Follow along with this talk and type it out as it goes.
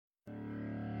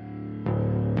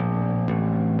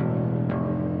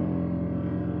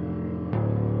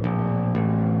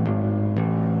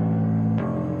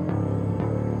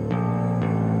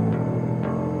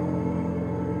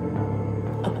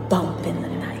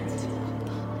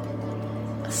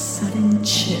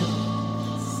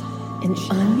an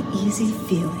uneasy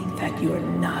feeling that you're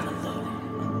not alone.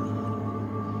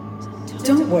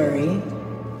 Don't worry,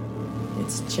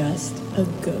 it's just a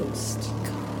ghost.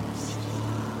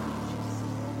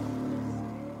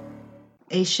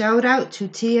 A shout out to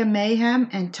Tia Mayhem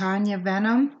and Tanya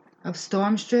Venom of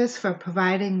Stormstress for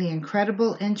providing the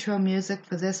incredible intro music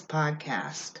for this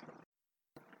podcast.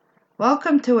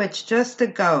 Welcome to It's Just a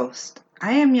Ghost.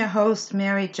 I am your host,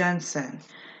 Mary Jensen,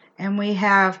 and we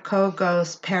have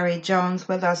co-ghost Perry Jones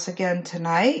with us again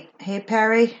tonight. Hey,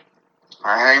 Perry.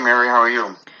 Hi, Mary. How are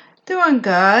you? Doing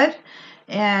good.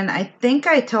 And I think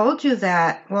I told you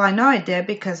that, well, I know I did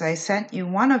because I sent you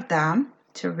one of them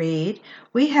to read.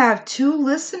 We have 2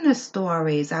 listener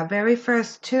stories, our very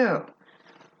first 2.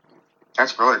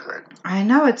 That's really good. I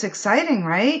know, it's exciting,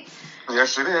 right?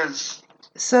 Yes, it is.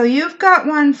 So you've got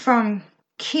one from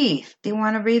Keith. Do you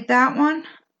want to read that one?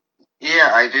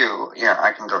 Yeah, I do. Yeah,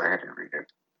 I can go ahead and read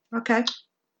it. Okay.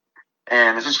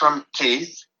 And this is from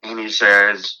Keith, and he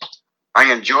says,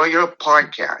 I enjoy your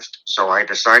podcast, so I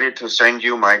decided to send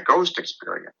you my ghost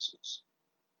experiences.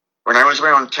 When I was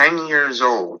around 10 years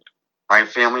old, my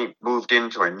family moved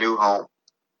into a new home.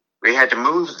 We had to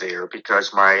move there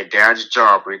because my dad's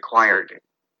job required it.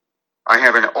 I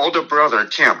have an older brother,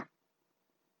 Tim.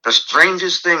 The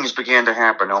strangest things began to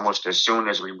happen almost as soon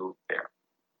as we moved there.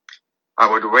 I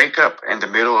would wake up in the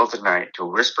middle of the night to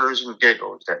whispers and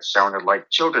giggles that sounded like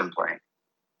children playing.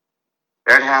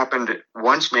 That happened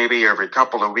once, maybe every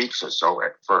couple of weeks or so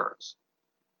at first.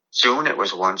 Soon it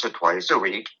was once or twice a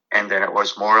week, and then it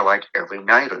was more like every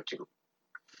night or two.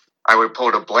 I would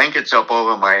pull the blankets up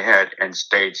over my head and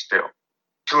stayed still,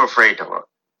 too afraid to look.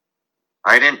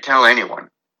 I didn't tell anyone.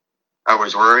 I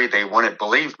was worried they wouldn't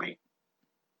believe me.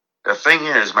 The thing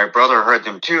is, my brother heard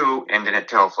them too and didn't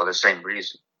tell for the same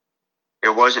reason.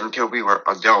 It wasn't until we were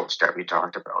adults that we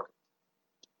talked about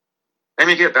it. Let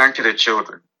me get back to the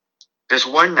children. This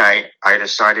one night, I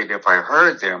decided if I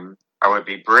heard them, I would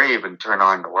be brave and turn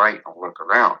on the light and look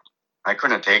around. I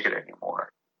couldn't take it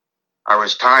anymore. I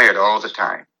was tired all the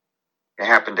time. It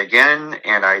happened again,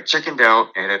 and I chickened out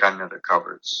and hid under the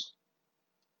covers.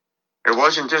 It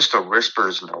wasn't just the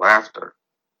whispers and the laughter.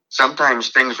 Sometimes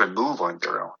things would move on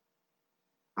their own.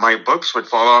 My books would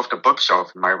fall off the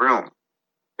bookshelf in my room.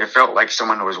 It felt like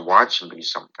someone was watching me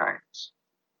sometimes,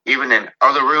 even in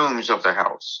other rooms of the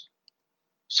house.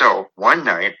 So, one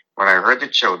night, when I heard the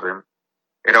children,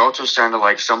 it also sounded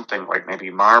like something like maybe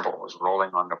marbles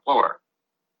rolling on the floor.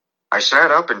 I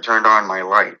sat up and turned on my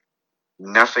light.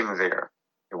 Nothing there.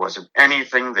 There wasn't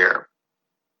anything there.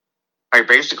 I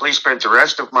basically spent the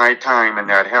rest of my time in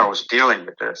that house dealing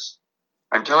with this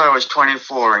until I was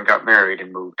 24 and got married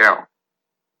and moved out.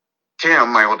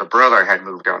 Tim, my older brother, had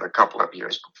moved out a couple of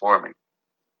years before me.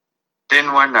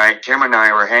 Then one night, Tim and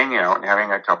I were hanging out and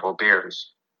having a couple of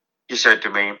beers. He said to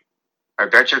me, I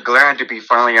bet you're glad to be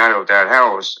finally out of that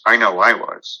house. I know I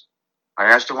was. I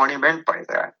asked him what he meant by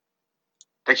that.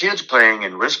 The kids playing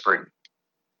and whispering.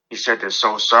 He said this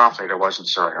so softly that I wasn't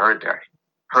sure I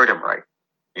heard him right.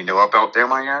 You know about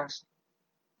them, I asked.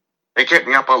 They kept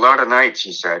me up a lot of nights,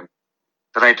 he said.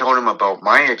 Then I told him about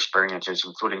my experiences,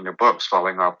 including the books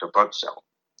falling off the bookshelf.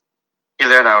 He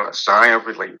let out a sigh of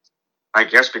relief. I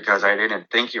guess because I didn't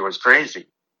think he was crazy.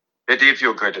 It did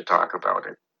feel good to talk about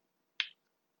it.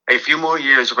 A few more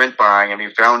years went by, and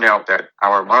we found out that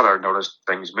our mother noticed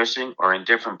things missing or in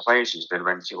different places than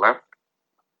when she left.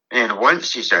 And once,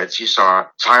 she said, she saw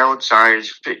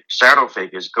child-sized shadow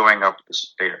figures going up the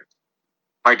stairs.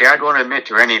 My dad won't admit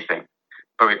to anything,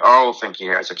 but we all think he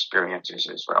has experiences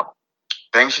as well.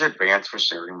 Thanks in advance for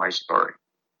sharing my story.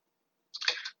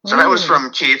 So that was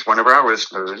from Keith, one of our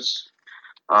listeners.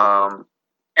 And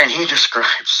he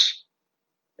describes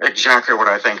exactly what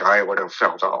I think I would have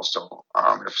felt also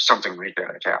if something like that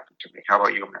had happened to me. How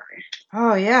about you, Mary?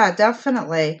 Oh, yeah,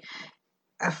 definitely.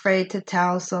 Afraid to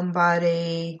tell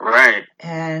somebody. Right.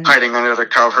 And hiding under the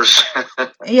covers.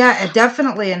 Yeah,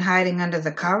 definitely, and hiding under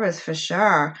the covers for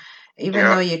sure. Even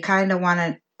though you kind of want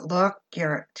to look,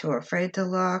 you're too afraid to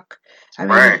look. I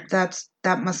mean,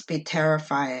 that must be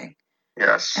terrifying.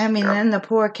 Yes. I mean, then the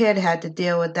poor kid had to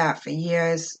deal with that for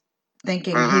years,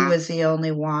 thinking he was the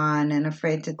only one and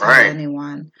afraid to tell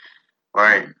anyone.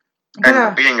 Right.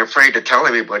 And being afraid to tell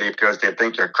everybody because they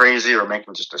think you're crazy or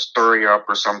making just a story up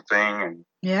or something. And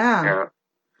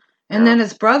and then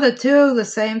his brother too, the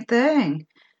same thing.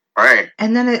 Right.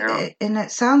 And then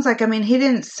it sounds like, I mean, he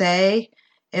didn't say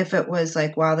if it was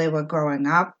like while they were growing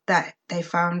up that they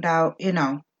found out,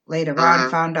 later on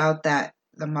found out that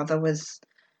the mother was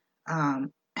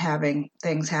having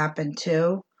things happen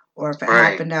too, or if it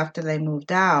happened after they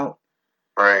moved out.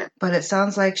 Right. But it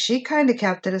sounds like she kind of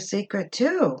kept it a secret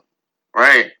too.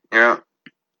 Right. Yeah.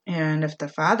 And if the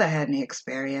father had any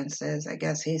experiences, I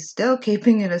guess he's still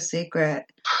keeping it a secret.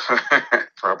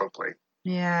 Probably.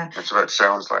 Yeah. That's what it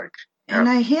sounds like. And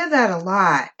Yeah. I hear that a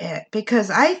lot because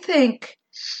I think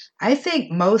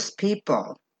most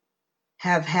people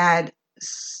have had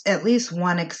at least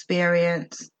one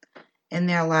experience in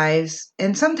their lives,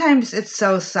 and sometimes it's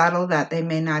so subtle that they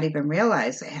may not even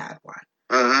realize they had one.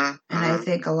 Mm-hmm. And I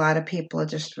think a lot of people are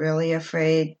just really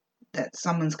afraid that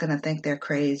someone's going to think they're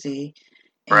crazy.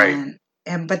 Right.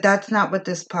 But that's not what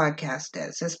this podcast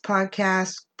is. This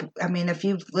podcast, I mean, if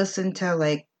you've listened to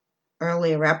like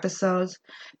earlier episodes,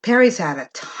 Perry's had a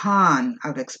ton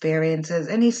of experiences,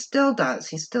 and he still does.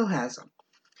 He still has them.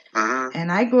 Mm-hmm.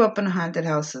 And I grew up in a haunted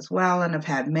house as well, and have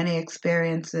had many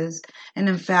experiences. And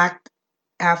in fact,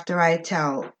 after I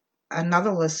tell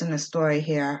another listener story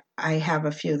here, I have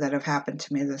a few that have happened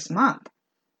to me this month.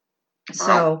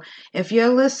 So if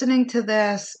you're listening to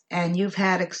this and you've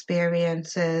had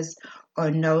experiences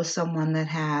or know someone that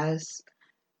has,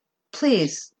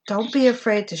 please don't be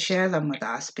afraid to share them with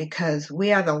us, because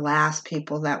we are the last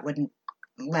people that would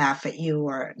laugh at you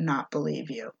or not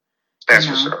believe you. That's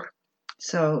for sure.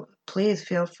 So please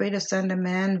feel free to send them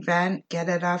in, vent, get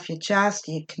it off your chest.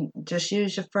 You can just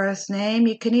use your first name.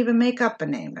 You can even make up a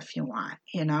name if you want.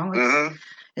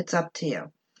 It's up to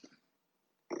you.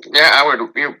 Yeah,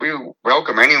 we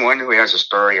welcome anyone who has a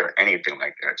story or anything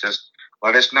like that. Just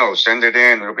let us know. Send it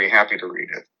in. We'll be happy to read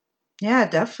it. Yeah,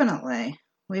 definitely.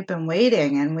 We've been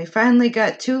waiting, and we finally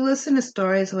got 2 listener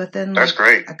stories within That's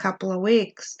great. a couple of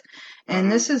weeks.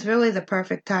 And this is really the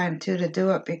perfect time, too, to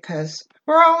do it, because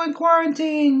we're all in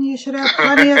quarantine. You should have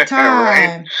plenty of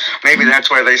time. Right. Maybe that's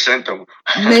why they sent them.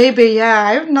 Maybe, yeah.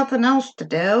 I have nothing else to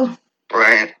do.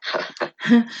 Right.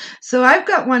 So I've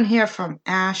got one here from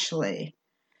Ashley.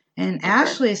 And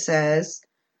Ashley says,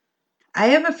 I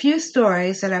have a few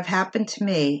stories that have happened to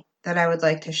me that I would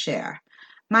like to share.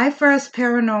 My first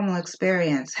paranormal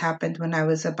experience happened when I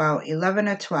was about 11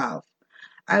 or 12.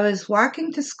 I was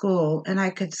walking to school, and I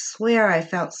could swear I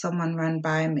felt someone run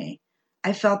by me.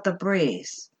 I felt the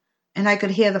breeze, and I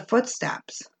could hear the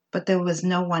footsteps, but there was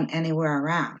no one anywhere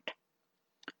around.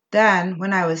 Then,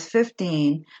 when I was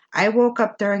 15, I woke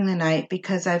up during the night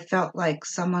because I felt like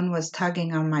someone was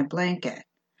tugging on my blanket.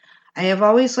 I have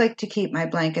always liked to keep my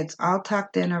blankets all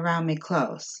tucked in around me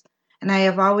close, and I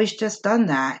have always just done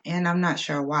that, and I'm not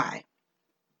sure why.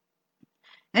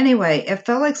 Anyway, it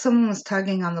felt like someone was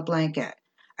tugging on the blanket.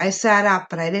 I sat up,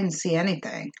 but I didn't see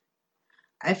anything.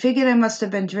 I figured I must have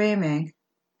been dreaming,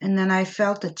 and then I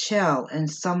felt a chill,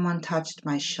 and someone touched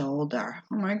my shoulder.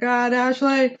 Oh my God,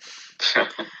 Ashley!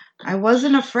 I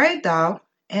wasn't afraid, though,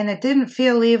 and it didn't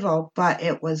feel evil, but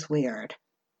it was weird.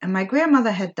 And my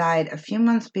grandmother had died a few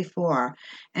months before,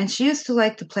 and she used to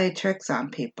like to play tricks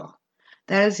on people.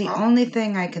 That is the only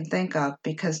thing I can think of,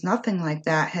 because nothing like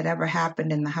that had ever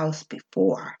happened in the house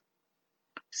before.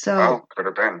 So, could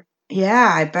have been.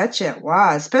 Yeah, I bet you it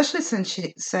was, especially since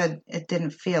she said it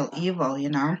didn't feel evil,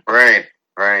 Right.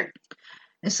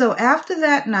 And so after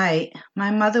that night, my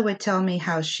mother would tell me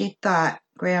how she thought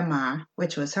Grandma,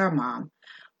 which was her mom,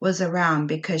 was around,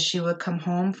 because she would come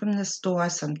home from the store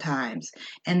sometimes,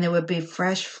 and there would be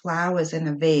fresh flowers in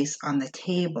a vase on the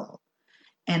table.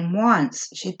 And once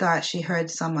she thought she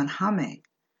heard someone humming.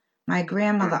 My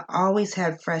grandmother always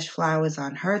had fresh flowers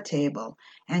on her table,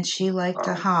 and she liked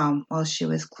to hum while she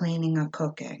was cleaning or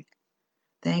cooking.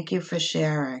 Thank you for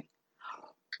sharing.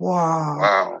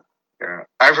 Wow. Yeah.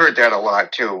 I've heard that a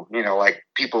lot too. Like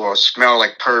people will smell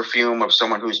like perfume of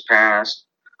someone who's passed,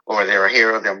 or they'll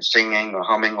hear them singing or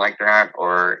humming like that,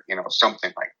 or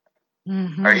something like that.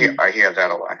 Mm-hmm. I hear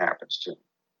that a lot happens too.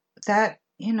 That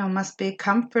must be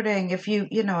comforting if you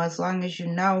as long as you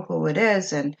know who it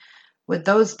is, and with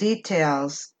those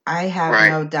details, I have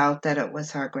no doubt that it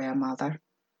was her grandmother.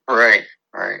 Right.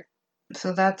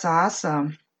 So that's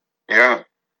awesome. Yeah.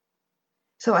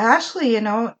 So Ashley,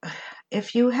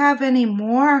 if you have any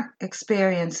more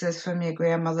experiences from your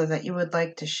grandmother that you would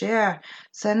like to share,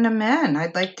 send them in.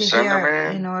 I'd like to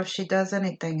hear, if she does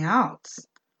anything else.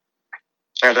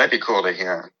 Yeah, that'd be cool to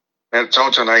hear. And it's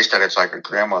also nice that it's like a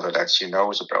grandmother that she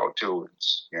knows about too.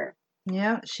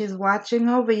 Yeah, she's watching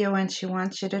over you, and she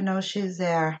wants you to know she's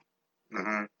there.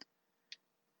 Mm-hmm.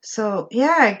 So,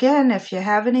 yeah, again, if you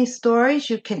have any stories,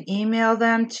 you can email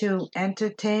them to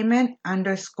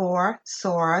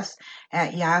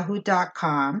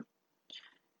entertainment_source@yahoo.com.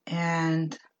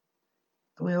 And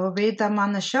we will read them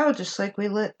on the show, just like we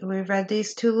read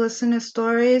these 2 listener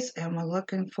stories, and we're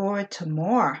looking forward to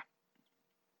more.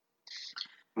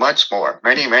 Much more.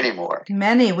 Many, many more.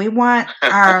 Many. We want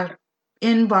our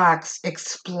inbox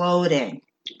exploding.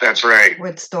 That's right.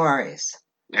 with stories.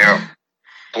 Yeah.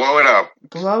 Blow it up.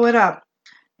 Blow it up.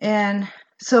 And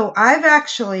so I've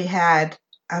actually had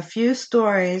a few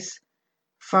stories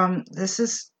from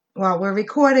we're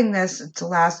recording this, it's the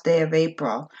last day of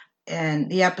April, and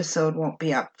the episode won't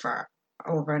be up for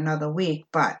over another week.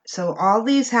 But so all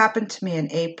these happened to me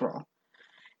in April.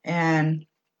 And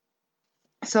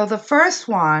so the first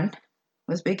one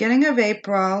was beginning of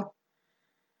April,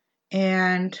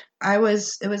 and it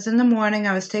was in the morning.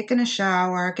 I was taking a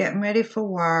shower, getting ready for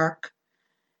work,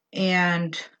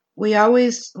 and we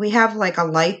have like a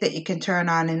light that you can turn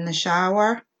on in the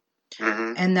shower,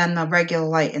 and then the regular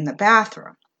light in the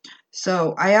bathroom.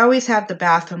 So I always have the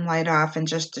bathroom light off and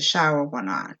just the shower one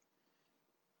on.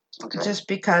 Okay. Just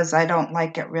because I don't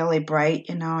like it really bright,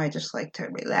 I just like to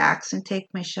relax and take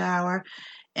my shower.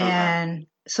 And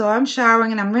so I'm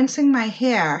showering and I'm rinsing my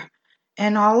hair,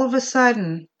 and all of a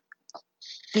sudden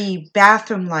the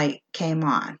bathroom light came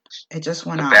on. It just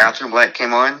went on. The bathroom light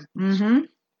came on? Mm-hmm.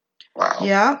 Wow.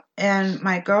 Yeah, and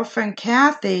my girlfriend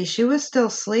Kathy, she was still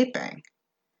sleeping.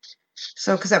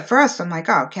 So, because at first I'm like,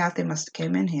 oh, Kathy must have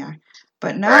came in here.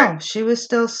 But no, She was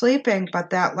still sleeping, but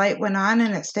that light went on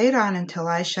and it stayed on until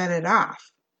I shut it off.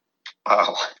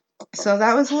 Wow. So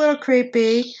that was a little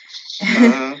creepy.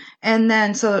 Mm-hmm. And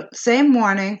then, so same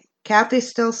morning, Kathy's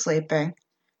still sleeping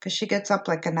because she gets up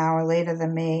like an hour later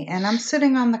than me. And I'm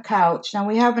sitting on the couch. Now,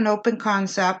 we have an open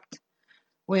concept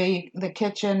where the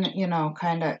kitchen,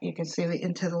 kind of, you can see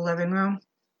into the living room.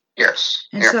 Yes.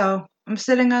 And so I'm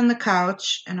sitting on the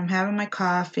couch and I'm having my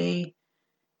coffee,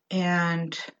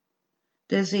 and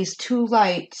there's these two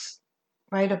lights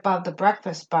right above the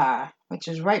breakfast bar, which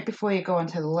is right before you go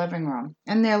into the living room.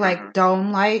 And they're like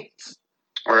dome lights.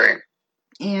 Right.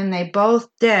 And they both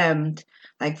dimmed,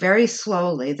 like very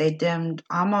slowly. They dimmed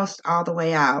almost all the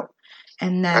way out.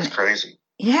 And then, that's crazy.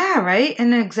 Yeah, right?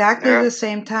 And exactly the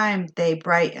same time, they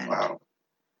brightened.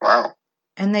 Wow.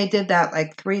 And they did that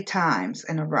like 3 times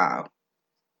in a row.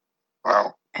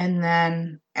 Wow. And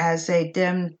then as they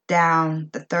dimmed down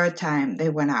the 3rd time, they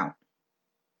went out.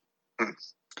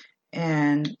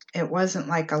 And it wasn't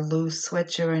like a loose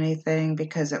switch or anything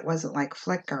because it wasn't like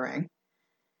flickering.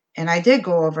 And I did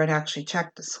go over and actually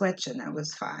check the switch, and it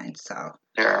was fine. So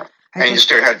yeah, you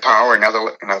still had power in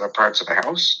other parts of the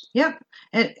house. Yep,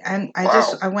 and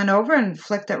I went over and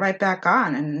flicked it right back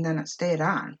on, and then it stayed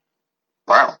on.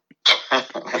 Wow,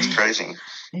 that's crazy.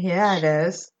 Yeah, it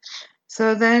is.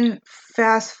 So then,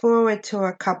 fast forward to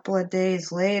a couple of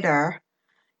days later,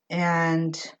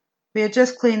 and we had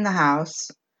just cleaned the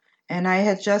house, and I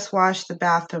had just washed the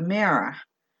bathroom mirror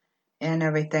and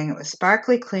everything. It was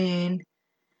sparkly clean.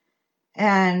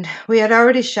 And we had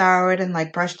already showered and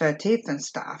like brushed our teeth and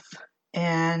stuff.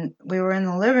 And we were in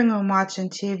the living room watching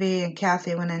TV, and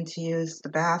Kathy went in to use the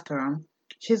bathroom.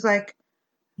 She's like,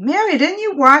 Mary, didn't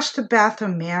you wash the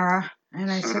bathroom mirror?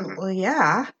 And I said, well,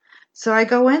 yeah. So I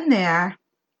go in there,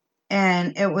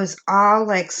 and it was all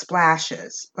like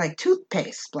splashes, like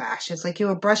toothpaste splashes, like you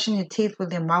were brushing your teeth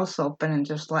with your mouth open and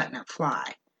just letting it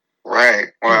fly. Right.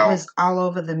 Wow. It was all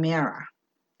over the mirror.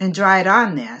 And dried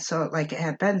on there, so like it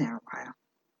had been there a while.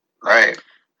 Right.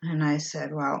 And I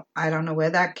said, well, I don't know where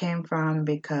that came from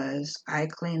because I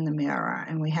cleaned the mirror,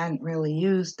 and we hadn't really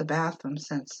used the bathroom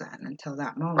since then until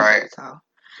that moment. Right. So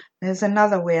there's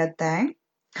another weird thing.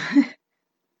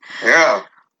 Yeah.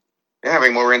 You're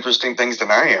having more interesting things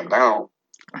than I am now.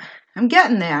 I'm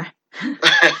getting there.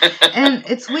 And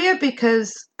it's weird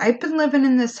because I've been living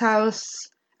in this house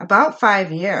about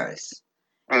 5 years.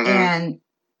 And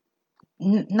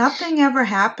nothing ever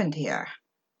happened here.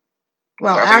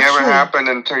 Well, nothing ever happened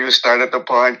until you started the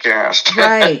podcast.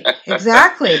 Right,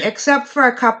 exactly. Except for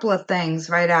a couple of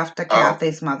things right after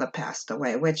Kathy's mother passed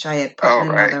away, which I had put in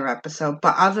another episode.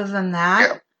 But other than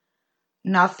that,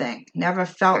 nothing. Never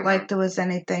felt like there was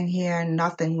anything here.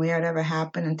 Nothing weird ever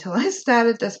happened until I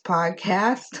started this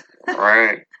podcast.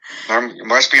 Right. You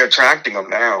must be attracting them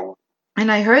now. And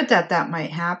I heard that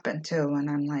might happen too, and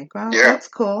I'm like, well, that's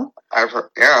cool. I've heard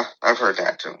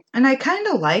that too. And I kind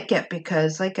of like it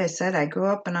because, like I said, I grew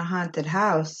up in a haunted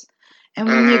house, and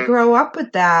when you grow up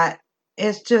with that,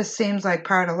 it just seems like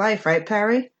part of life, right,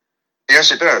 Perry?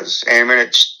 Yes, it does. And when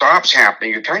it stops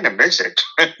happening, you kind of miss it.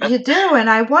 You do, and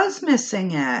I was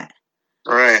missing it.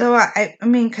 Right. So I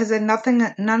mean, because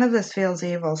none of this feels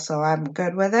evil, so I'm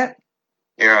good with it.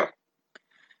 Yeah.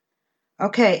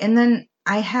 Okay, and then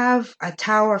I have a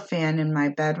tower fan in my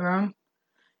bedroom,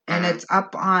 and it's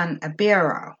up on a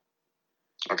bureau.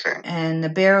 Okay. And the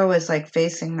bureau is like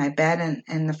facing my bed,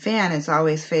 and the fan is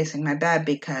always facing my bed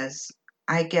because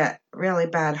I get really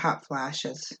bad hot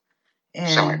flashes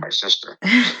Sound like And my sister.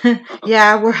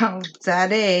 yeah, we're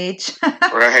that age.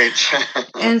 Right.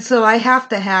 And so I have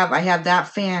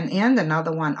that fan and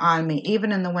another one on me.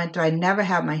 Even in the winter, I never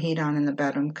have my heat on in the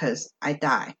bedroom because I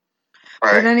die.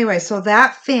 But Right. anyway, so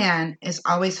that fan is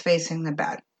always facing the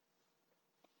bed.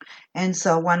 And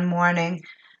so one morning,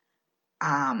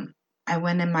 I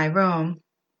went in my room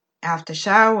after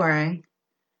showering,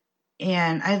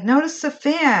 and I noticed the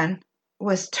fan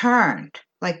was turned,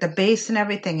 like the base and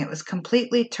everything. It was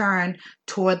completely turned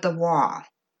toward the wall.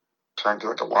 Turned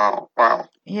toward the wall. Wow.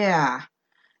 Yeah.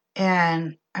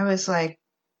 And I was like,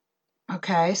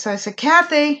 okay. So I said,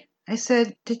 Kathy, I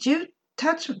said, did you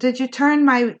turn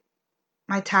my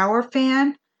tower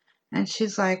fan? And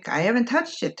she's like, I haven't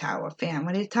touched your tower fan.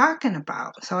 What are you talking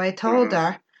about? So I told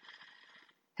her,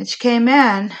 and she came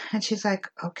in, and she's like,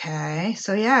 okay.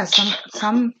 So yeah,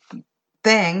 something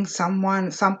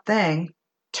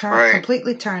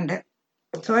completely turned it.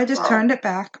 So I just turned it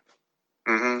back.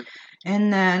 Mm-hmm.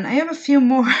 And then I have a few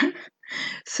more.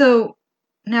 So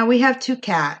now we have 2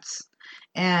 cats.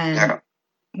 And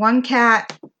one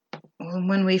cat,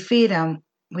 when we feed him,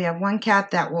 we have one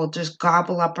cat that will just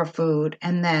gobble up her food,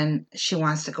 and then she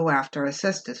wants to go after her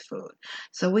sister's food.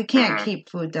 So we can't keep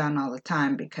food down all the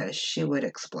time because she would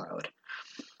explode.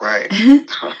 Right.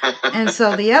 And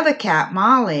so the other cat,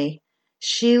 Molly,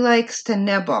 she likes to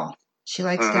nibble. She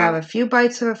likes to have a few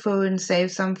bites of her food and save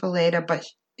some for later, but,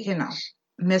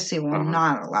 Missy will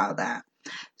not allow that.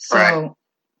 So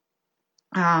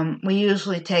we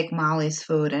usually take Molly's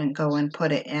food and go and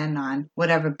put it in on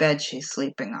whatever bed she's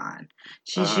sleeping on.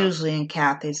 She's usually in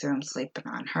Kathy's room sleeping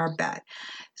on her bed.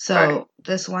 So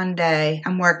this one day,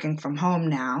 I'm working from home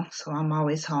now, so I'm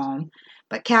always home.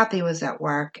 But Kathy was at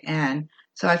work, and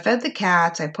so I fed the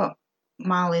cats. I put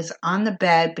Molly's on the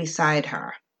bed beside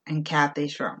her in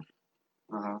Kathy's room.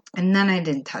 And then I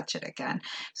didn't touch it again.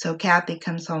 So Kathy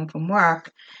comes home from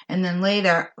work, and then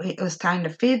later it was time to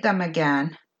feed them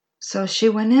again. So she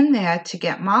went in there to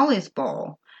get Molly's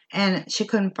bowl, and she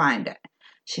couldn't find it.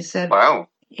 She said, wow.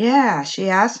 Yeah, she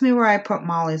asked me where I put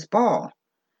Molly's bowl.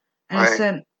 And I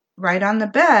said, right on the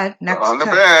bed. On the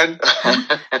bed.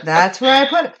 That's where I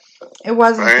put it. It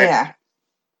wasn't there.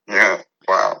 Yeah,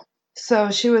 wow. So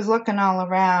she was looking all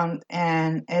around,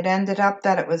 and it ended up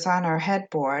that it was on her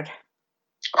headboard.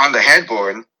 On the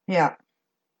headboard? Yeah.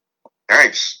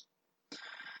 Nice.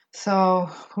 So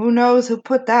who knows who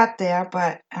put that there,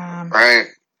 but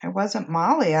it wasn't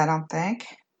Molly, I don't think.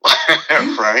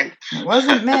 Right. It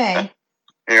wasn't me.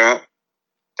 Yeah.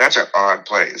 That's an odd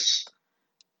place.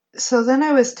 So then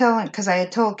I was because I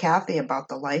had told Kathy about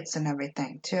the lights and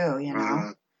everything too,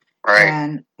 Right.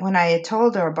 And when I had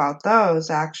told her about those,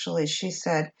 actually, she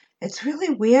said, it's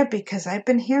really weird because I've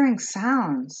been hearing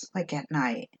sounds like at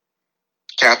night.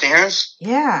 Kathy has?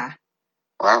 Yeah.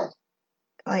 Wow.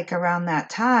 Like around that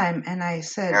time. And I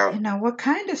said, what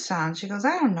kind of sound? She goes,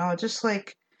 I don't know, just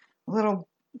like little,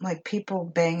 like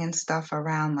people banging stuff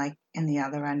around like in the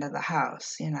other end of the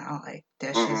house, like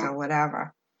dishes or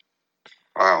whatever.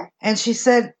 Wow. And she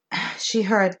said she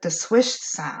heard the swish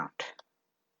sound.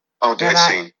 Oh, did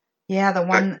she? Yeah, the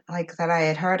one like that I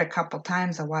had heard a couple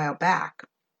times a while back.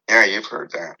 Yeah, you've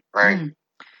heard that, right?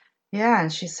 Yeah,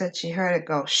 and she said she heard it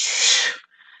go shh,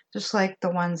 just like the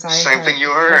ones I heard. Same thing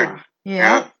you heard.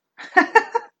 Yeah.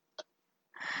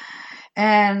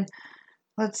 And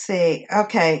let's see.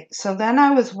 Okay, so then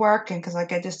I was working because,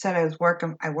 like I just said, I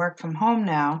work from home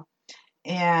now,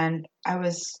 and I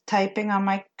was typing on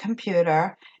my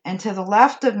computer. And to the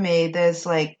left of me, there's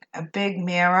like a big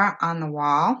mirror on the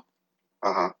wall.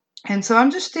 And so I'm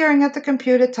just staring at the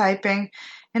computer typing,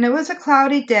 and it was a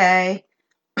cloudy day.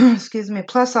 Excuse me.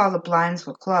 Plus, all the blinds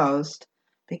were closed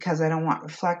because I don't want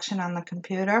reflection on the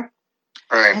computer.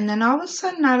 Right. And then all of a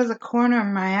sudden, out of the corner of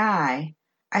my eye,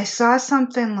 I saw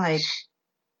something like,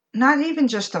 not even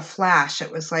just a flash.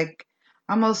 It was like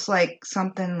almost like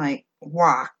something like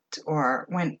walked or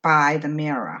went by the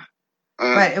mirror.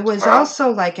 But it was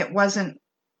also like it was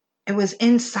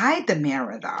inside the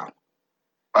mirror though.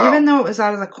 Even though it was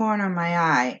out of the corner of my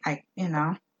eye,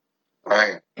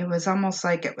 Right. It was almost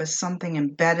like it was something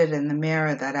embedded in the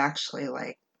mirror that actually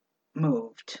like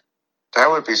moved. That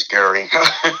would be scary.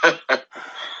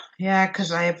 Yeah,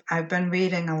 because I've been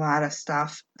reading a lot of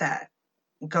stuff that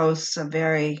ghosts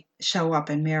show up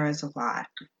in mirrors a lot.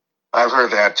 I've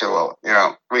heard that too.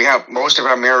 We have most of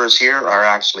our mirrors here are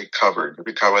actually covered.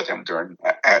 We cover them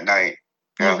at night.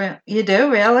 Yeah. You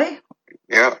do, really?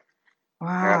 Yeah.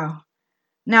 Wow. Yeah.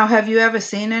 Now, have you ever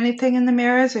seen anything in the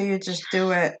mirrors, or you just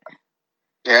do it?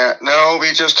 Yeah. No,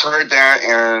 we just heard that,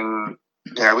 and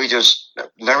Yeah, we just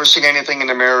never seen anything in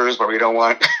the mirrors, but we don't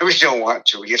want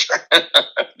to either.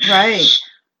 Right.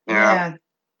 Yeah. Yeah.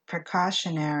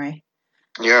 Precautionary.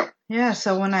 Yeah. Yeah,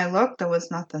 so when I looked, there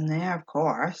was nothing there, of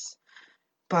course.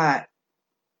 But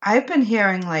I've been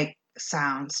hearing like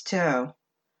sounds too,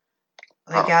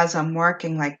 like Oh, as I'm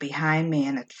working, like behind me,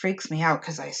 and it freaks me out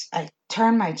because I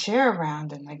turn my chair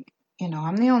around and like,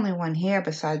 I'm the only one here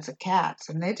besides the cats,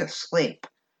 and they just sleep.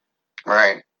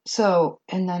 right. So,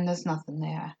 and then there's nothing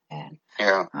there, and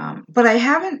Yeah.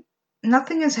 but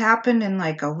nothing has happened in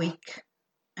like a week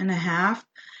and a half,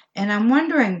 and I'm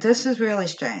wondering, this is really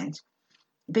strange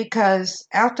because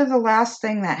after the last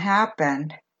thing that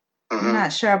happened, I'm Hmm.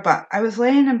 not sure, but I was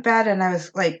laying in bed and I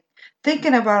was like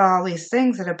thinking about all these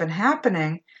things that have been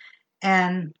happening,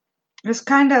 and it was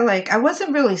kind of like I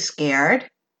wasn't really scared,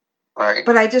 Right.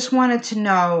 but I just wanted to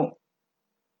know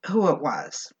who it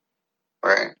was.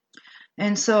 Right.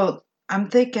 And so I'm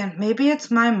thinking maybe it's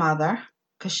my mother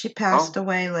because she passed Oh.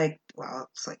 away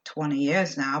it's like 20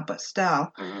 years now, but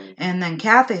still. Hmm. And then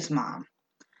Kathy's mom.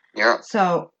 Yeah.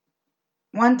 So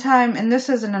one time, and this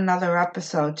isn't another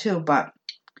episode too, but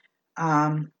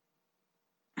um,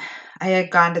 I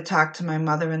had gone to talk to my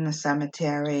mother in the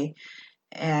cemetery,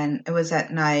 and it was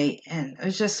at night, and it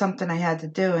was just something I had to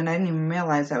do, and I didn't even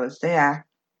realize I was there,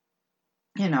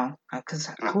 because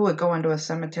who would go into a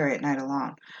cemetery at night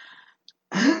alone?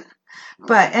 Hmm.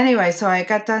 But anyway, so I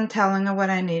got done telling her what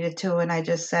I needed to, and I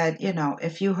just said,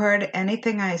 if you heard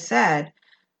anything I said,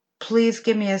 please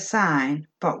give me a sign,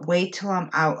 but wait till I'm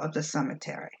out of the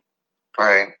cemetery.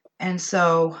 Right. And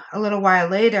so a little while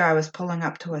later, I was pulling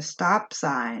up to a stop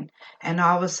sign, and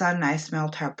all of a sudden, I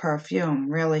smelled her perfume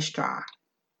really strong.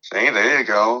 See, there you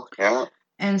go. Yeah.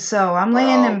 And so I'm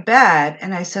laying in Wow. bed,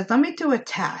 and I said, let me do a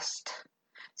test.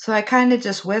 So I kind of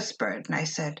just whispered, and I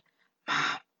said,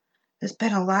 Mom, there's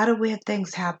been a lot of weird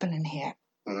things happening here.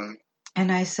 Hmm.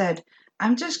 And I said,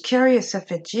 I'm just curious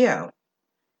if it's you.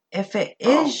 If it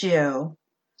Oh. is you,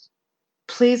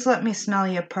 please let me smell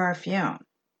your perfume.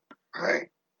 Right.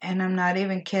 And I'm not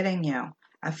even kidding you.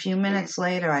 A few minutes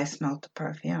later, I smelled the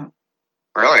perfume.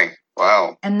 Really?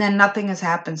 Wow. And then nothing has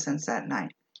happened since that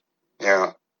night.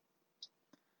 Yeah.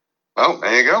 Well,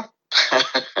 there you go.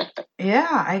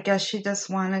 Yeah, I guess she just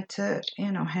wanted to,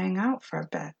 hang out for a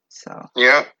bit. So,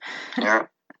 Yeah. Yeah.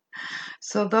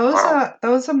 so those Wow.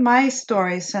 are my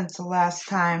stories since the last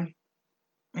time,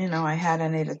 I had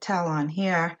any to tell on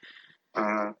here.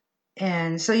 Hmm.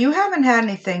 And so you haven't had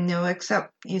anything new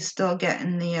except you still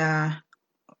getting The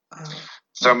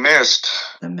mist.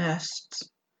 the mists.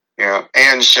 Yeah,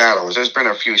 and shadows. There's been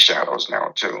a few shadows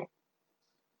now too.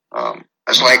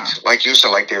 It's Wow. like you said,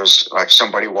 like there's like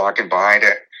somebody walking by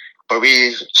that, but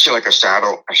we see like a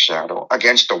shadow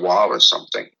against the wall or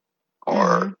something,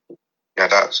 or yeah,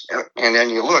 that's, and then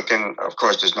you look, and of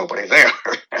course there's nobody there.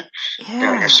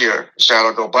 Yeah. You see a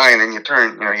shadow go by, and then you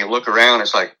turn, you look around.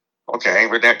 It's like, okay,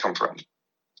 where'd that come from?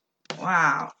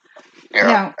 Wow. Yeah,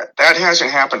 Now, that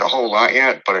hasn't happened a whole lot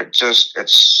yet, but it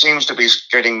seems to be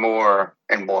getting more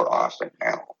and more often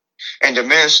now. And the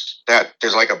mist, that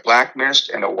there's like a black mist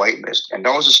and a white mist, and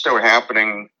those are still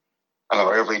happening, I don't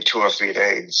know, every 2 or 3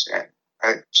 days. And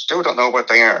I still don't know what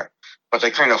they are, but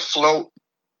they kind of float,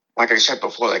 like I said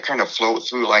before, they kind of float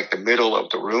through like the middle of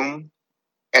the room,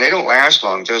 and they don't last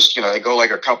long. Just, they go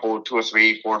like a couple, 2 or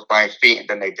 3, 4, 5 feet, and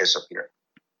then they disappear.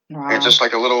 wow. And it's just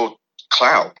like a little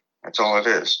cloud. That's all it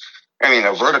is. I mean,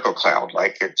 a vertical cloud,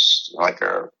 like it's like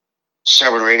a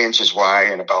 7 or 8 inches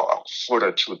wide and about a foot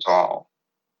or two tall.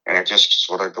 And it just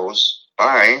sort of goes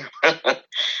by. Wow.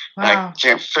 I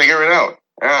can't figure it out.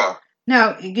 Yeah.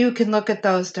 Now, you can look at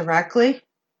those directly?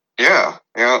 Yeah.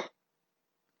 Yeah.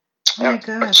 Oh my Yeah.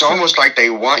 God. It's almost like they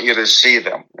want you to see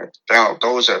them. Now,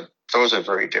 those are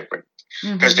very different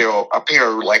because they'll appear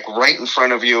like right in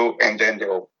front of you, and then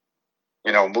they'll,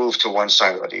 move to one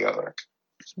side or the other.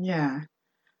 Yeah.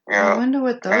 Yeah. I wonder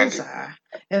what those are.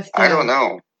 If I don't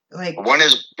know. Like, one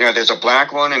is, there's a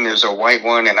black one and there's a white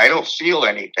one, and I don't feel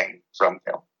anything from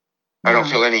them. I don't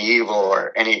feel any evil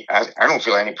or I don't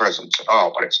feel any presence at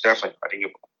all, but it's definitely not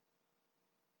evil.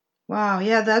 Wow,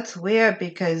 yeah, that's weird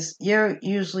because you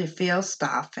usually feel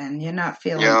stuff and you're not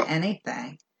feeling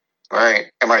anything. Right.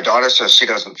 And my daughter says she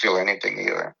doesn't feel anything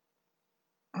either.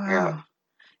 Wow. Yeah.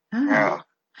 Oh. Yeah.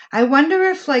 I wonder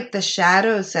if like the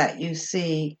shadows that you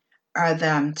see are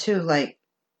them too, like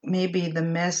maybe the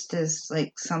mist is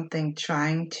like something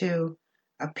trying to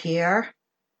appear.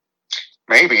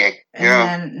 Maybe.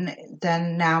 Yeah. And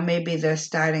then now maybe they're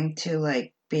starting to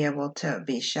like be able to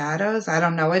be shadows. I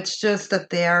don't know. It's just a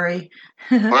theory.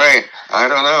 Right. I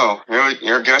don't know.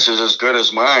 Your guess is as good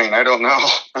as mine. I don't know.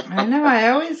 I know. I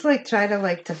always try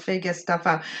to figure stuff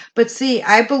out. But see,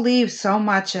 I believe so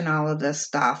much in all of this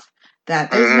stuff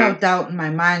that there's no doubt in my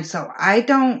mind. So I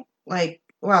don't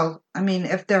well, I mean,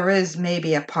 if there is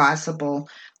maybe a possible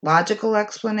logical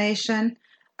explanation,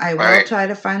 I will try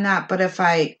to find that. But if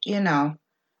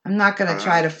I'm not going to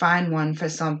try to find one for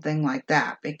something like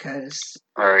that because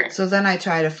so then I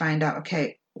try to find out,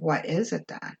 okay, what is it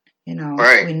then?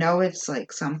 We know it's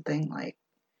like something like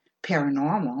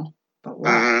paranormal, but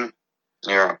what?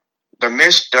 Yeah. The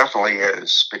mist definitely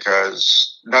is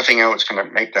because nothing else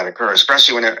can make that occur,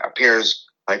 especially when it appears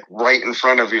like right in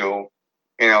front of you,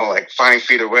 like 5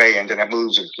 feet away, and then it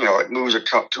moves, it moves a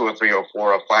 2 or 3 or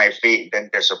 4 or 5 feet, then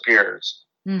disappears.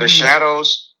 The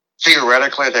shadows,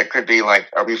 theoretically, that could be like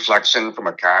a reflection from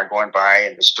a car going by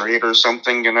in the street or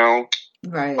something,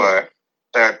 Right. But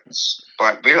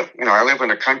we don't, I live in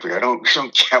the country. We don't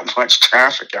get much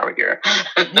traffic out here.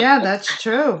 Yeah, that's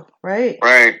true. Right.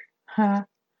 Right. Huh.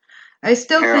 I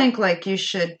still think you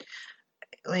should,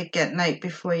 at night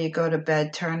before you go to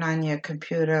bed, turn on your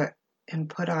computer and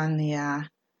put on the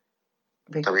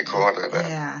recorder.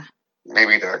 Yeah.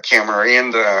 Maybe the camera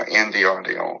and the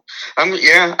audio.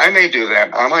 Yeah, I may do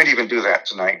that. I might even do that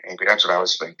tonight. Maybe that's what I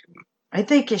was thinking. I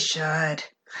think you should.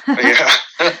 Yeah.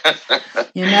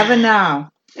 You never know.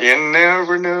 You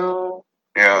never know.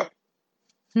 Yeah.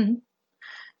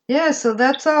 Yeah, so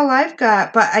that's all I've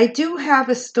got. But I do have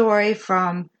a story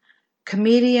from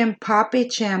comedian Poppy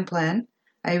Champlin.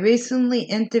 I recently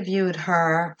interviewed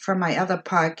her for my other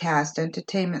podcast,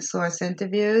 Entertainment Source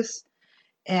Interviews.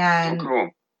 And, cool.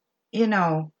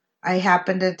 I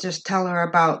happened to just tell her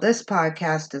about this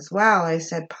podcast as well. I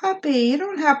said, Poppy, you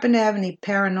don't happen to have any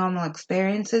paranormal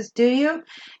experiences, do you?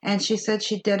 And she said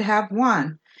she did have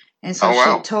one. And so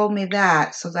she told me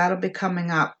that. So that'll be coming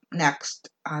up next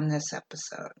on this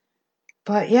episode.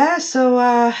 But yeah,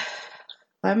 so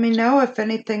let me know if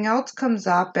anything else comes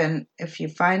up and if you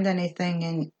find anything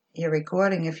in your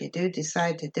recording, if you do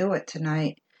decide to do it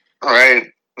tonight. All right.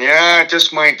 Yeah, I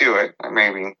just might do it.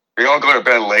 Maybe. We all go to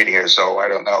bed late here, so I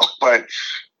don't know. But,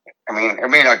 I mean, it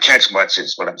may not catch much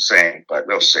is what I'm saying, but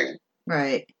we'll see.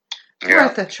 Right. Yeah.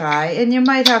 Worth a try. And you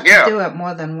might have to do it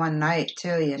more than one night,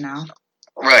 too,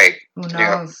 Right. Who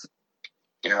knows?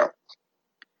 Yeah.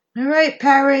 All right,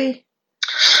 Perry.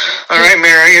 All right,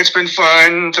 Mary. It's been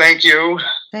fun. Thank you.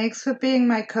 Thanks for being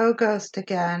my co-ghost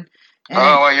again.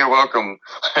 And you're welcome.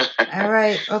 All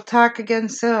right. We'll talk again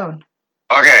soon.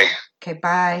 Okay. Okay,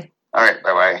 bye. All right,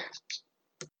 bye-bye.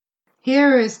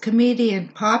 Here is comedian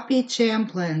Poppy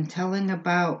Champlin telling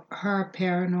about her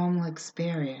paranormal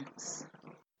experience.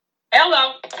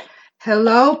 Hello.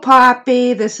 Hello,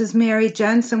 Poppy. This is Mary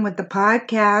Jensen with the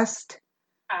podcast.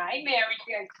 Hi, Mary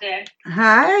Jensen.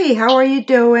 Hi, how are you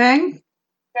doing?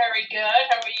 Very good.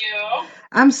 How are you?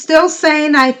 I'm still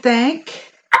sane, I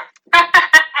think.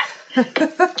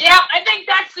 Yeah, I think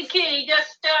that's the key.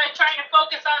 Just trying to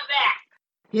focus on that.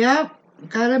 Yep,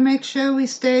 gotta make sure we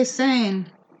stay sane.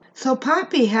 So,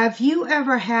 Poppy, have you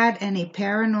ever had any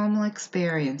paranormal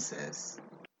experiences?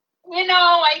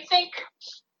 I think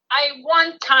I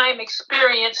one time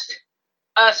experienced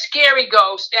a scary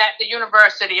ghost at the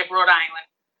University of Rhode Island.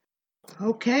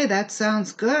 Okay, that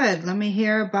sounds good. Let me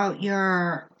hear about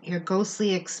your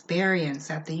ghostly experience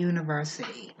at the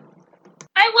university.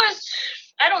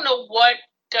 I don't know what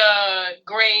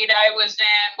grade I was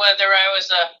in, whether I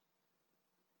was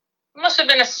must have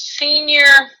been a senior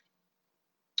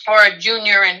or a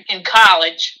junior in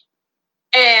college.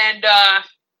 And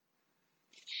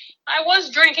I was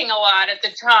drinking a lot at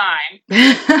the time.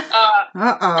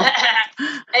 Uh-oh.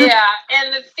 Yeah,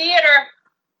 and the theater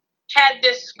had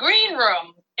this green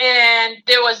room, and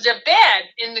there was a bed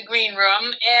in the green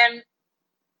room, and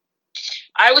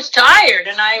I was tired,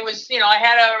 and I was, I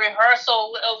had a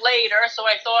rehearsal later, so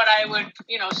I thought I would,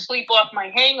 sleep off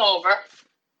my hangover.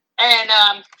 And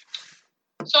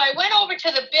so I went over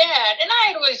to the bed, and I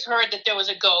had always heard that there was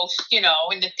a ghost, in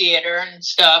the theater and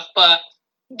stuff, but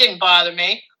it didn't bother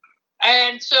me.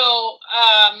 And so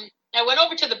I went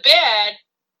over to the bed,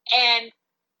 and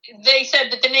they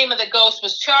said that the name of the ghost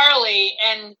was Charlie,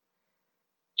 and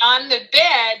on the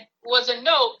bed was a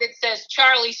note that says,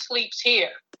 Charlie sleeps here.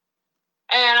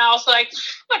 And I was like,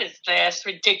 what is this?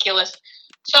 Ridiculous.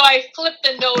 So I flipped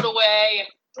the note away.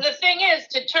 The thing is,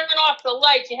 to turn off the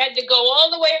lights, you had to go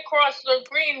all the way across the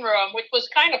green room, which was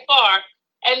kind of far,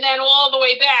 and then all the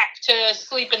way back to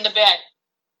sleep in the bed.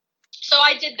 So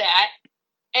I did that.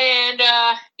 And,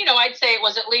 I'd say it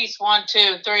was at least 1,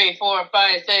 2, 3, 4,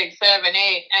 5, 6, 7,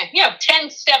 8, 10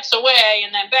 steps away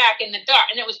and then back in the dark.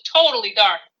 And it was totally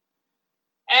dark.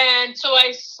 And so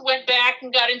I went back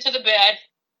and got into the bed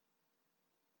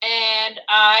and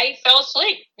I fell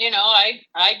asleep. I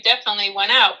definitely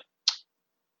went out.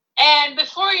 And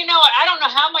before you know it, I don't know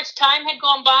how much time had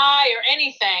gone by or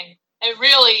anything. I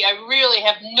really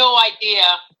have no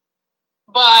idea.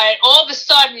 But all of a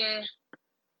sudden,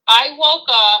 I woke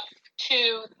up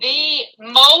to the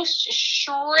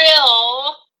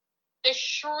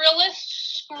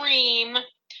shrillest scream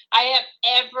I have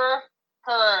ever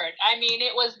heard. I mean,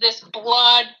 it was this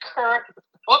oh,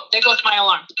 there goes my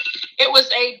alarm. It was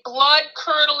a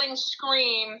blood-curdling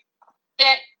scream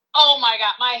that, oh my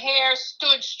God, my hair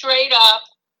stood straight up.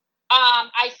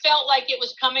 I felt like it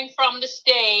was coming from the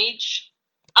stage.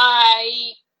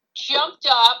 I jumped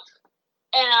up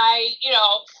and I,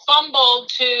 fumbled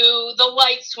to the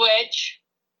light switch.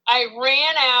 I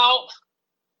ran out.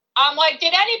 I'm like,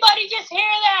 did anybody just hear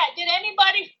that? Is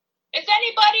anybody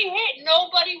here?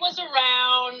 Nobody was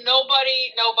around.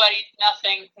 Nobody,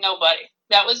 nothing, nobody.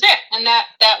 That was it. And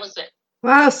that was it.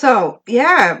 Wow, so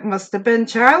yeah, it must have been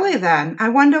Charlie then. I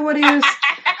wonder what he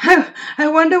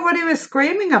was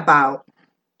screaming about.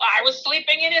 I was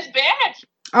sleeping in his bed.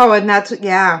 Oh, and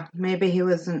maybe he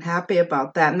wasn't happy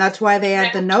about that. And that's why they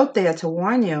had the note there to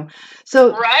warn you.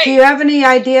 So right. Do you have any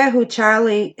idea who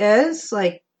Charlie is?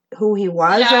 Like who he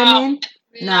was,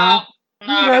 No.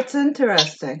 Oh, that's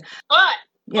interesting. But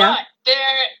the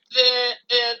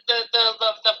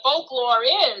folklore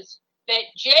is that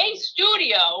J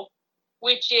Studio,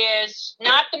 which is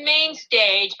not the main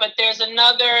stage, but there's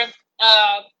another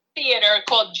theater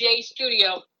called J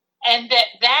Studio, and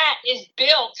that is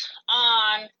built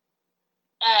on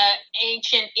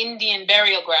ancient Indian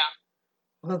burial ground.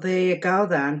 Well, there you go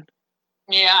then.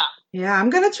 Yeah. Yeah,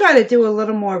 I'm going to try to do a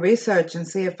little more research and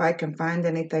see if I can find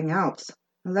anything else.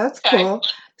 Well, that's cool.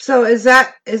 So is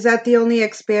that the only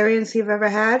experience you've ever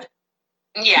had?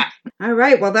 Yeah. All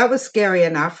right. Well, that was scary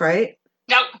enough, right?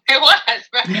 No, it was.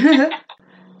 Right?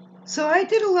 So I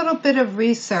did a little bit of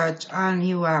research on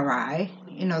URI,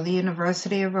 the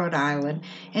University of Rhode Island,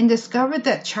 and discovered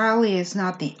that Charlie is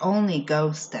not the only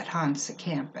ghost that haunts the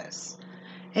campus.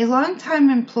 A longtime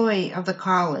employee of the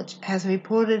college has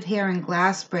reported hearing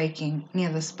glass breaking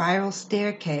near the spiral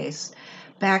staircase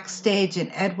backstage in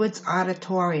Edwards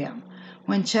Auditorium.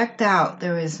 When checked out,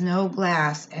 there is no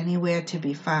glass anywhere to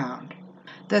be found.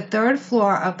 The third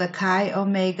floor of the Chi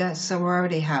Omega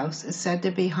sorority house is said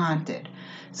to be haunted.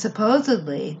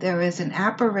 Supposedly, there is an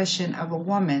apparition of a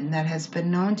woman that has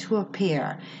been known to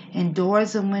appear, and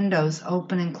doors and windows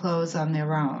open and close on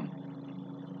their own.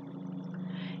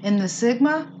 In the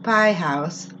Sigma Pi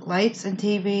house, lights and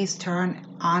TVs turn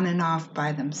on and off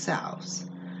by themselves.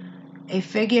 A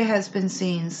figure has been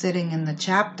seen sitting in the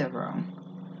chapter room.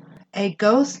 A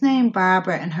ghost named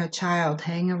Barbara and her child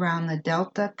hang around the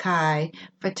Delta Chi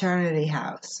fraternity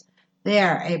house.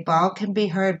 There, a ball can be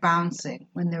heard bouncing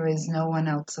when there is no one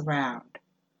else around.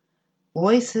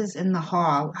 Voices in the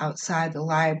hall outside the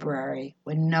library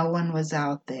when no one was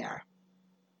out there.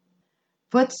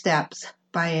 Footsteps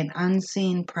by an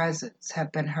unseen presence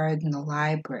have been heard in the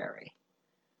library.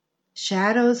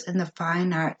 Shadows in the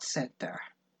Fine Arts Center.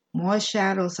 More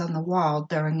shadows on the wall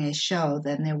during a show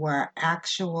than there were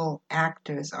actual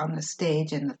actors on the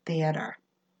stage in the theater.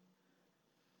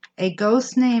 A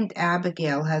ghost named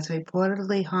Abigail has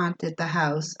reportedly haunted the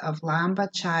house of Lambda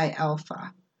Chi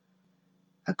Alpha.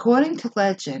 According to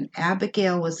legend,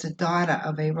 Abigail was the daughter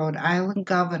of a Rhode Island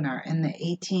governor in the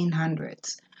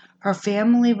 1800s. Her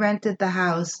family rented the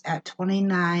house at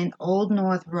 29 Old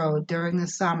North Road during the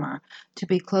summer to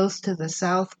be close to the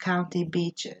South County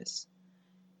beaches.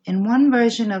 In one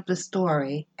version of the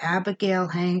story, Abigail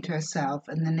hanged herself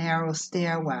in the narrow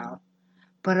stairwell,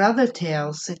 but other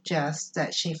tales suggest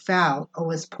that she fell or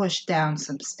was pushed down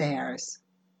some stairs.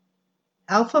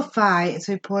 Alpha Phi is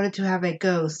reported to have a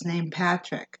ghost named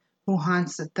Patrick who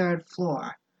haunts the third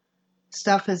floor.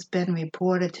 Stuff has been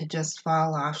reported to just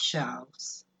fall off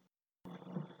shelves.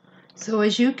 So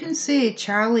as you can see,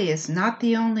 Charlie is not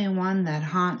the only one that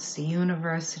haunts the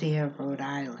University of Rhode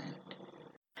Island.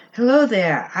 Hello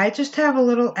there. I just have a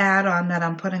little add-on that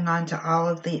I'm putting onto all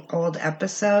of the old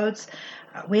episodes.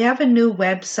 We have a new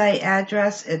website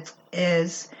address. It's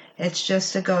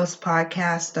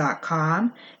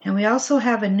justagghostpodcast.com. And we also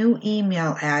have a new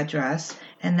email address,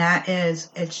 and that is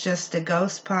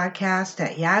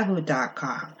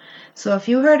it'sjustagghostpodcast@yahoo.com. So if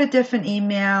you heard a different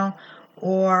email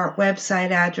or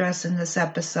website address in this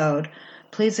episode,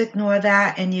 please ignore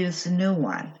that and use the new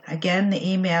one. Again, the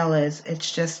email is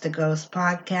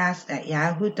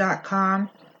itsjustaghostpodcast@yahoo.com,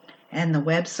 and the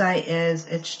website is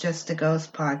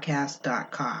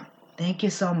itsjustaghostpodcast.com. Thank you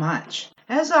so much.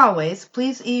 As always,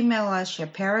 please email us your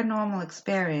paranormal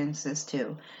experiences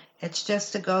to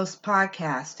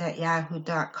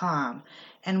itsjustaghostpodcast@yahoo.com,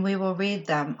 and we will read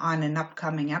them on an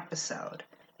upcoming episode.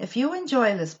 If you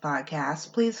enjoy this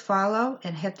podcast, please follow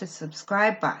and hit the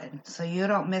subscribe button so you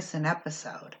don't miss an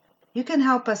episode. You can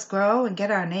help us grow and get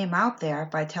our name out there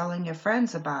by telling your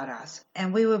friends about us,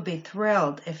 and we would be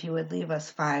thrilled if you would leave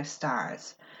us 5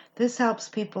 stars. This helps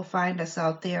people find us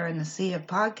out there in the sea of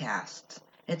podcasts.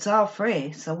 It's all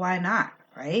free, so why not,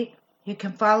 right? You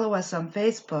can follow us on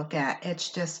Facebook at It's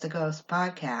Just a Ghost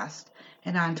Podcast,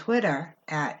 and on Twitter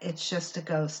at It's Just a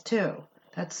Ghost 2.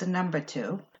 That's the number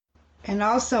 2. And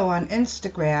also on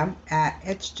Instagram at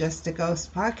It's Just a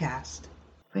Ghost Podcast.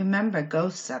 Remember,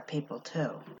 ghosts are people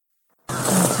too.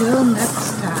 Until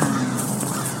next time.